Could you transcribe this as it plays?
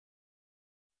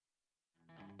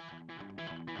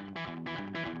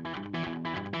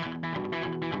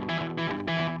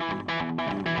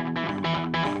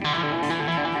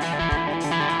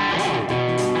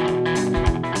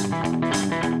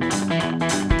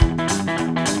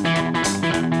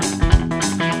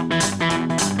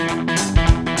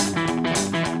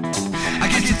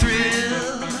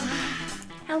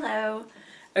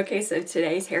Okay, so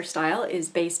today's hairstyle is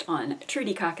based on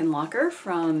Trudy Cock-and-Locker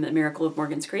from The Miracle of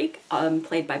Morgan's Creek,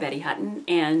 played by Betty Hutton.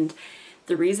 And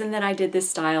the reason that I did this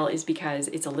style is because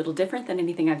it's a little different than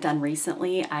anything I've done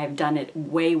recently. I've done it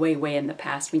way, way, way in the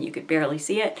past when you could barely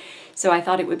see it. So I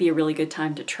thought it would be a really good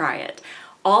time to try it.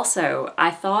 Also,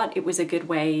 I thought it was a good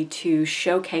way to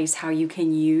showcase how you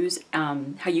can use,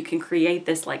 how you can create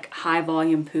this like high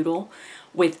volume poodle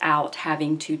without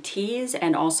having to tease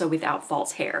and also without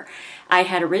false hair. I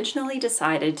had originally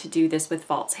decided to do this with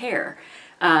false hair,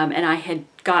 and I had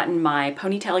gotten my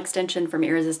ponytail extension from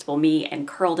Irresistible Me and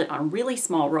curled it on really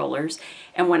small rollers,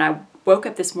 and when I woke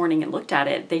up this morning and looked at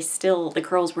it, the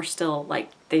curls were still like,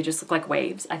 they just look like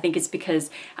waves. I think it's because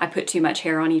I put too much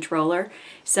hair on each roller,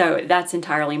 so that's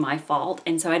entirely my fault,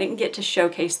 and so I didn't get to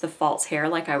showcase the false hair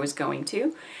like I was going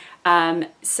to.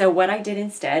 So what I did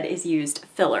instead is used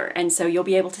filler, and so you'll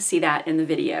be able to see that in the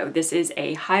video. This is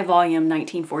a high volume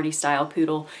 1940 style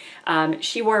poodle.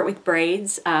 She wore it with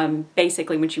braids,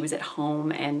 basically when she was at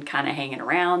home and kind of hanging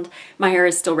around. My hair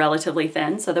is still relatively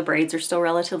thin, so the braids are still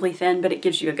relatively thin, but it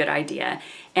gives you a good idea.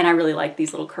 And I really like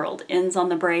these little curled ends on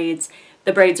the braids.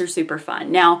 The braids are super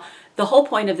fun. Now, the whole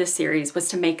point of this series was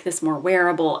to make this more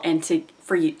wearable and to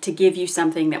give you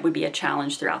something that would be a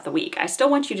challenge throughout the week. I still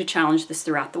want you to challenge this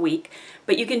throughout the week,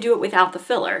 but you can do it without the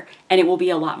filler and it will be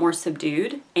a lot more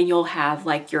subdued, and you'll have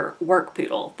like your work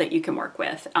poodle that you can work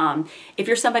with. If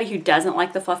you're somebody who doesn't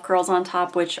like the fluff curls on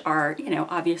top, which are, you know,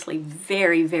 obviously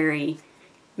very, very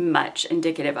much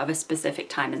indicative of a specific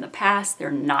time in the past,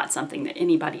 they're not something that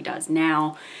anybody does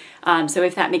now. So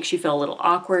if that makes you feel a little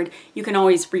awkward, you can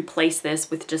always replace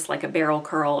this with just like a barrel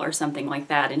curl or something like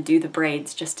that and do the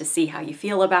braids just to see how you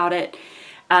feel about it.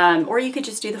 Or you could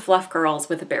just do the fluff curls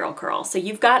with a barrel curl. So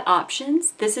you've got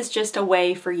options. This is just a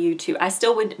way for you to, I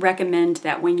still would recommend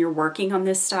that when you're working on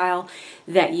this style,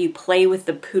 that you play with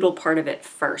the poodle part of it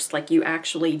first. Like you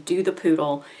actually do the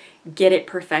poodle, get it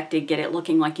perfected, get it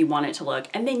looking like you want it to look,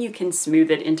 and then you can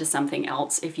smooth it into something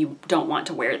else if you don't want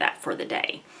to wear that for the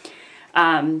day.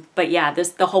 But yeah,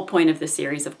 the whole point of this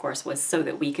series, of course, was so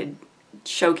that we could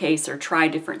showcase or try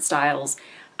different styles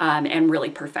and really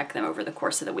perfect them over the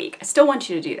course of the week. I still want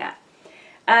you to do that.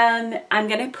 I'm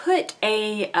going to put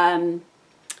a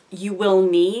you will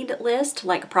need list,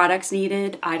 like products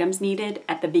needed, items needed,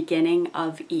 at the beginning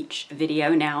of each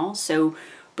video now. So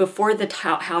before the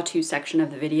how-to section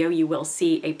of the video, you will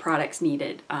see a products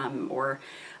needed or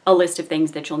a list of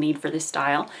things that you'll need for this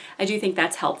style. I do think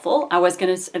that's helpful. I was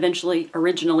going to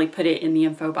originally put it in the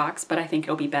info box, but I think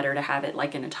it'll be better to have it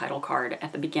like in a title card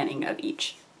at the beginning of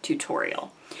each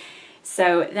tutorial.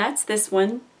 So that's this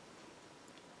one.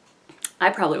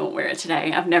 I probably won't wear it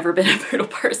today. I've never been a poodle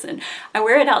person. I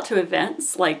wear it out to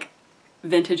events, like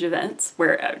vintage events,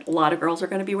 where a lot of girls are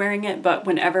going to be wearing it, but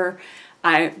whenever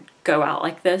I go out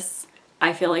like this,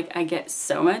 I feel like I get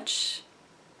so much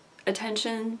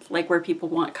attention, like where people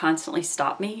want constantly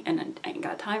stop me, and I ain't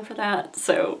got time for that,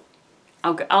 so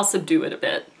I'll subdue it a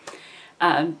bit.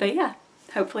 But yeah,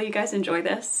 hopefully you guys enjoy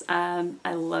this.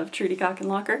 I love Trudy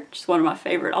Cock-and-Locker, just one of my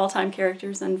favorite all-time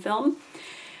characters in film.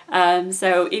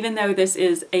 So even though this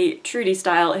is a Trudy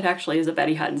style, it actually is a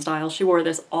Betty Hutton style. She wore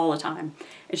this all the time,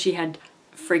 and she had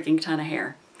a freaking ton of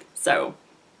hair. So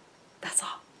that's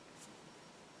all.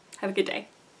 Have a good day.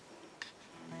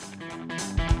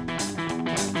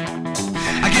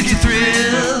 I get you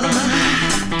thrilled,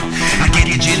 I get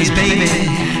you jitties, baby.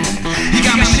 You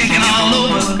got me shaking all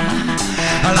over,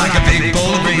 like a big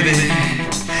bowl of gravy.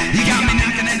 You got me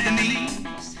knocking at the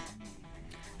knees.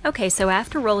 Okay, so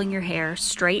after rolling your hair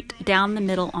straight down the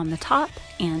middle on the top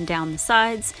and down the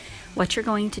sides, what you're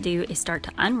going to do is start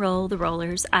to unroll the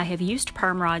rollers. I have used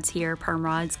perm rods here. Perm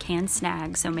rods can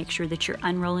snag, so make sure that you're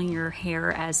unrolling your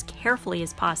hair as carefully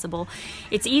as possible.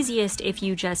 It's easiest if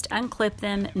you just unclip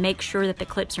them, make sure that the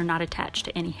clips are not attached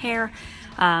to any hair.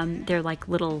 They're like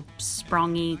little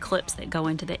sprongy clips that go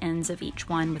into the ends of each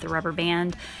one with a rubber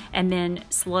band, and then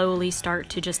slowly start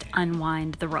to just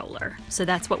unwind the roller. So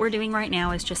that's what we're doing right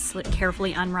now, is just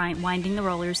carefully unwinding the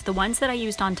rollers. The ones that I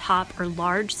used on top are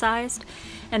large sized,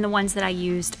 and the ones that I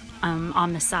used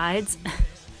on the sides,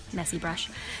 messy brush,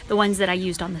 the ones that I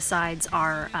used on the sides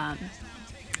are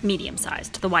medium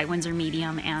sized. The white ones are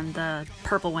medium and the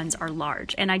purple ones are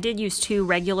large. And I did use 2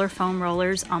 regular foam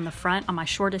rollers on the front on my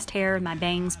shortest hair, my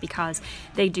bangs, because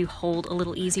they do hold a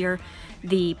little easier.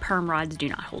 The perm rods do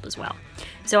not hold as well.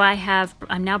 So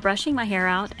I'm now brushing my hair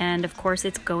out, and of course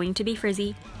it's going to be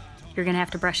frizzy. You're gonna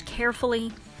have to brush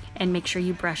carefully and make sure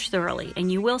you brush thoroughly.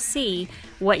 And you will see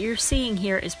what you're seeing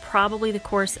here is probably the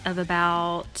course of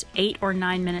about 8 or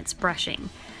 9 minutes brushing.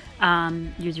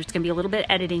 There's going to be a little bit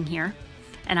editing here.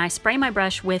 And I spray my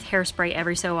brush with hairspray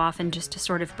every so often just to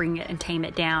sort of bring it and tame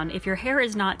it down. If your hair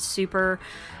is not super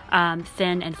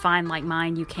thin and fine like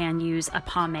mine, you can use a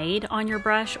pomade on your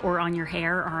brush or on your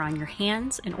hair or on your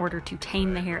hands in order to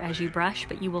tame the hair as you brush.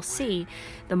 But you will see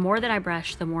the more that I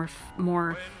brush, the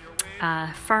more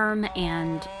firm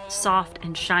and soft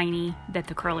and shiny that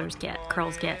the curls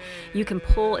get. You can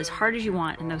pull as hard as you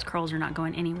want and those curls are not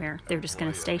going anywhere. They're just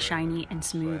going to stay shiny and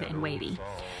smooth and wavy.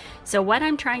 So what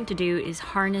I'm trying to do is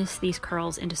harness these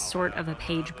curls into sort of a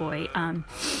page boy.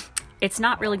 It's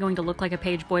not really going to look like a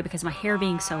page boy because my hair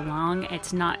being so long,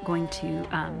 it's not going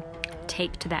to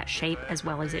take to that shape as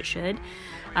well as it should.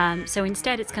 So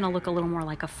instead it's going to look a little more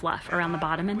like a fluff around the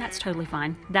bottom, and that's totally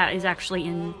fine. That is actually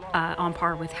on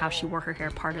par with how she wore her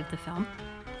hair part of the film.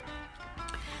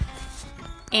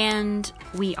 And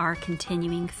we are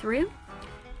continuing through,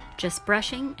 just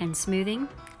brushing and smoothing,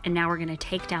 and now we're going to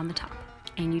take down the top.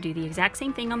 And you do the exact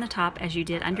same thing on the top as you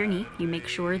did underneath. You make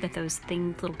sure that those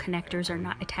little connectors are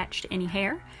not attached to any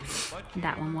hair.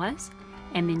 That one was.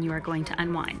 And then you are going to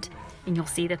unwind. And you'll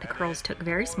see that the curls took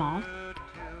very small.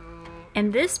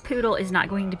 And this poodle is not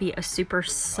going to be a super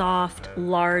soft,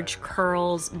 large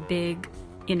curls, big,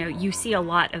 you see a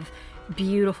lot of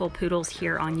beautiful poodles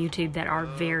here on YouTube that are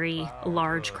very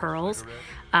large curls.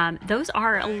 Those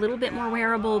are a little bit more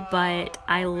wearable, but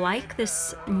I like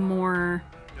this more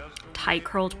tight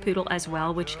curled poodle as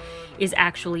well, which was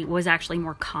actually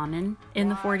more common in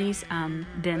the 40s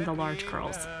than the large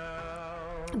curls.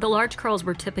 The large curls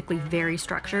were typically very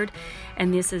structured,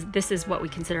 and this is what we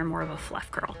consider more of a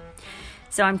fluff curl.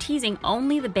 So I'm teasing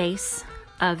only the base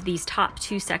of these top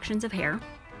 2 sections of hair,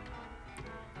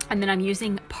 and then I'm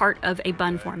using part of a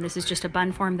bun form. This is just a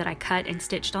bun form that I cut and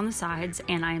stitched on the sides,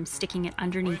 and I am sticking it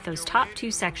underneath those top 2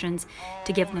 sections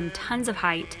to give them tons of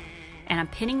height. And I'm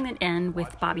pinning it in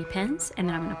with bobby pins, and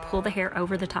then I'm going to pull the hair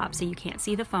over the top so you can't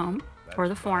see the foam or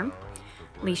the form.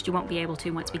 At least you won't be able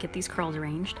to once we get these curls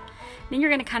arranged. Then you're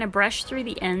going to kind of brush through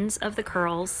the ends of the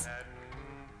curls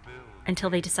until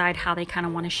they decide how they kind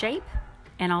of want to shape.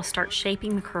 And I'll start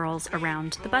shaping the curls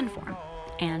around the bun form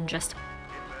and just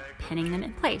pinning them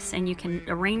in place. And you can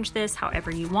arrange this however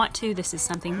you want to. This is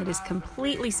something that is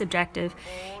completely subjective.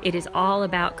 It is all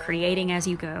about creating as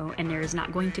you go, and there is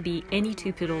not going to be any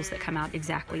 2 poodles that come out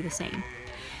exactly the same.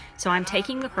 So I'm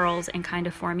taking the curls and kind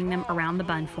of forming them around the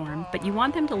bun form, but you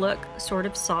want them to look sort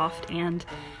of soft and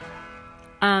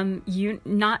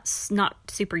not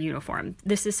super uniform.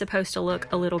 This is supposed to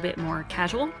look a little bit more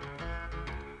casual.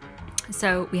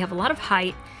 So we have a lot of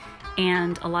height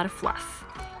and a lot of fluff.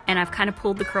 And I've kind of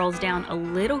pulled the curls down a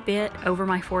little bit over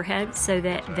my forehead so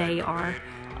that they are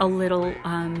a little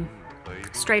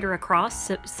straighter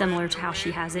across, similar to how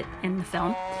she has it in the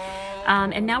film.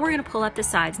 And now we're going to pull up the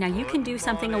sides. Now you can do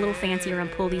something a little fancier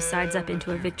and pull these sides up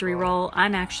into a victory roll.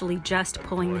 I'm actually just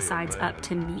pulling the sides up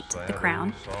to meet the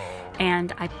crown.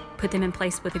 And I put them in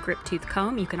place with a grip tooth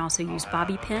comb. You can also use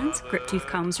bobby pins. Grip tooth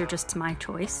combs are just my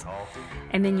choice.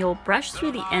 And then you'll brush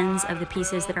through the ends of the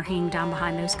pieces that are hanging down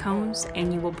behind those combs,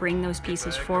 and you will bring those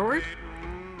pieces forward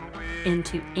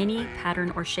into any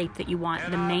pattern or shape that you want.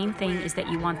 The main thing is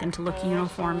that you want them to look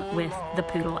uniform with the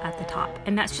poodle at the top.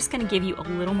 And that's just going to give you a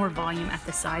little more volume at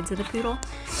the sides of the poodle.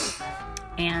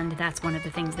 And that's one of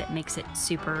the things that makes it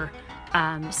super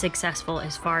successful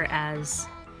as far as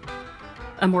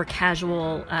a more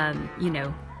casual,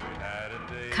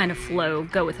 kind of flow,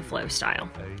 go with the flow style.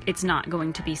 It's not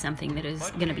going to be something that is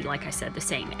going to be, like I said, the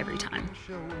same every time.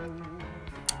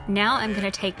 Now I'm going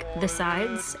to take the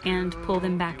sides and pull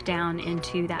them back down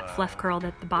into that fluff curl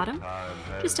at the bottom,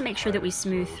 just to make sure that we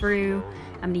smooth through.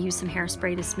 I'm going to use some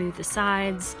hairspray to smooth the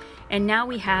sides. And now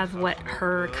we have what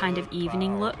her kind of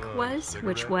evening look was,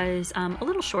 which was a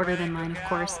little shorter than mine, of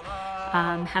course.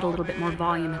 Had a little bit more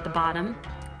volume at the bottom,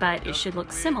 but it should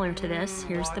look similar to this.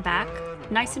 Here's the back.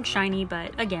 Nice and shiny,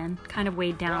 but again, kind of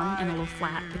weighed down and a little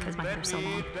flat because my hair's so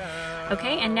long.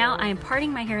 Okay, and now I am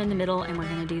parting my hair in the middle, and we're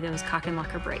going to do those cock and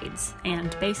locker braids.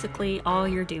 And basically all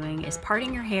you're doing is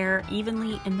parting your hair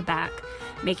evenly in the back,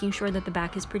 making sure that the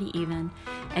back is pretty even,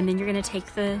 and then you're going to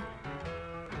take the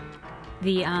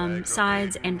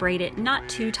sides and braid it not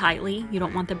too tightly. You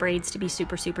don't want the braids to be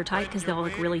super tight because they'll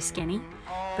look really skinny.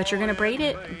 But you're gonna braid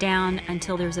it down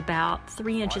until there's about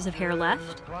 3 inches of hair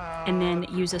left, and then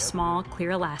use a small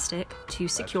clear elastic to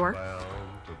secure.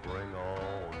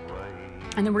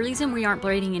 And the reason we aren't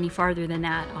braiding any farther than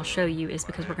that, I'll show you, is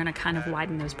because we're gonna kind of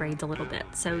widen those braids a little bit.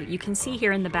 So you can see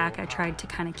here in the back, I tried to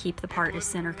kind of keep the part as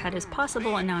center cut as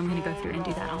possible, and now I'm gonna go through and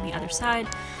do that on the other side.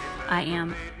 I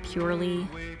am purely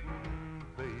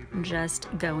just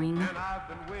going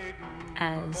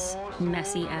as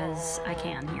messy as I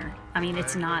can here. I mean,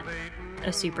 it's not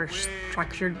a super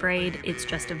structured braid, it's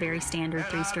just a very standard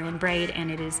 3-strand braid, and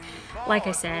it is, like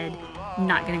I said,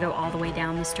 not going to go all the way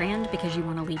down the strand because you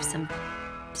want to leave some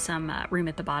room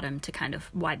at the bottom to kind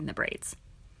of widen the braids.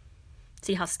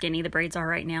 See how skinny the braids are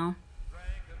right now?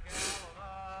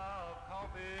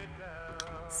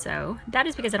 So that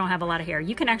is because I don't have a lot of hair.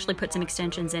 You can actually put some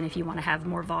extensions in if you want to have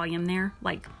more volume there,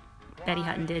 like Betty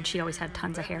Hutton did. She always had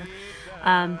tons of hair.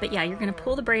 But yeah, you're gonna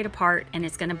pull the braid apart, and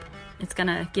it's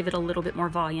gonna give it a little bit more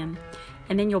volume,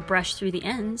 and then you'll brush through the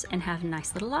ends and have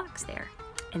nice little locks there.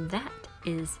 And that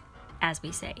is, as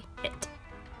we say, it.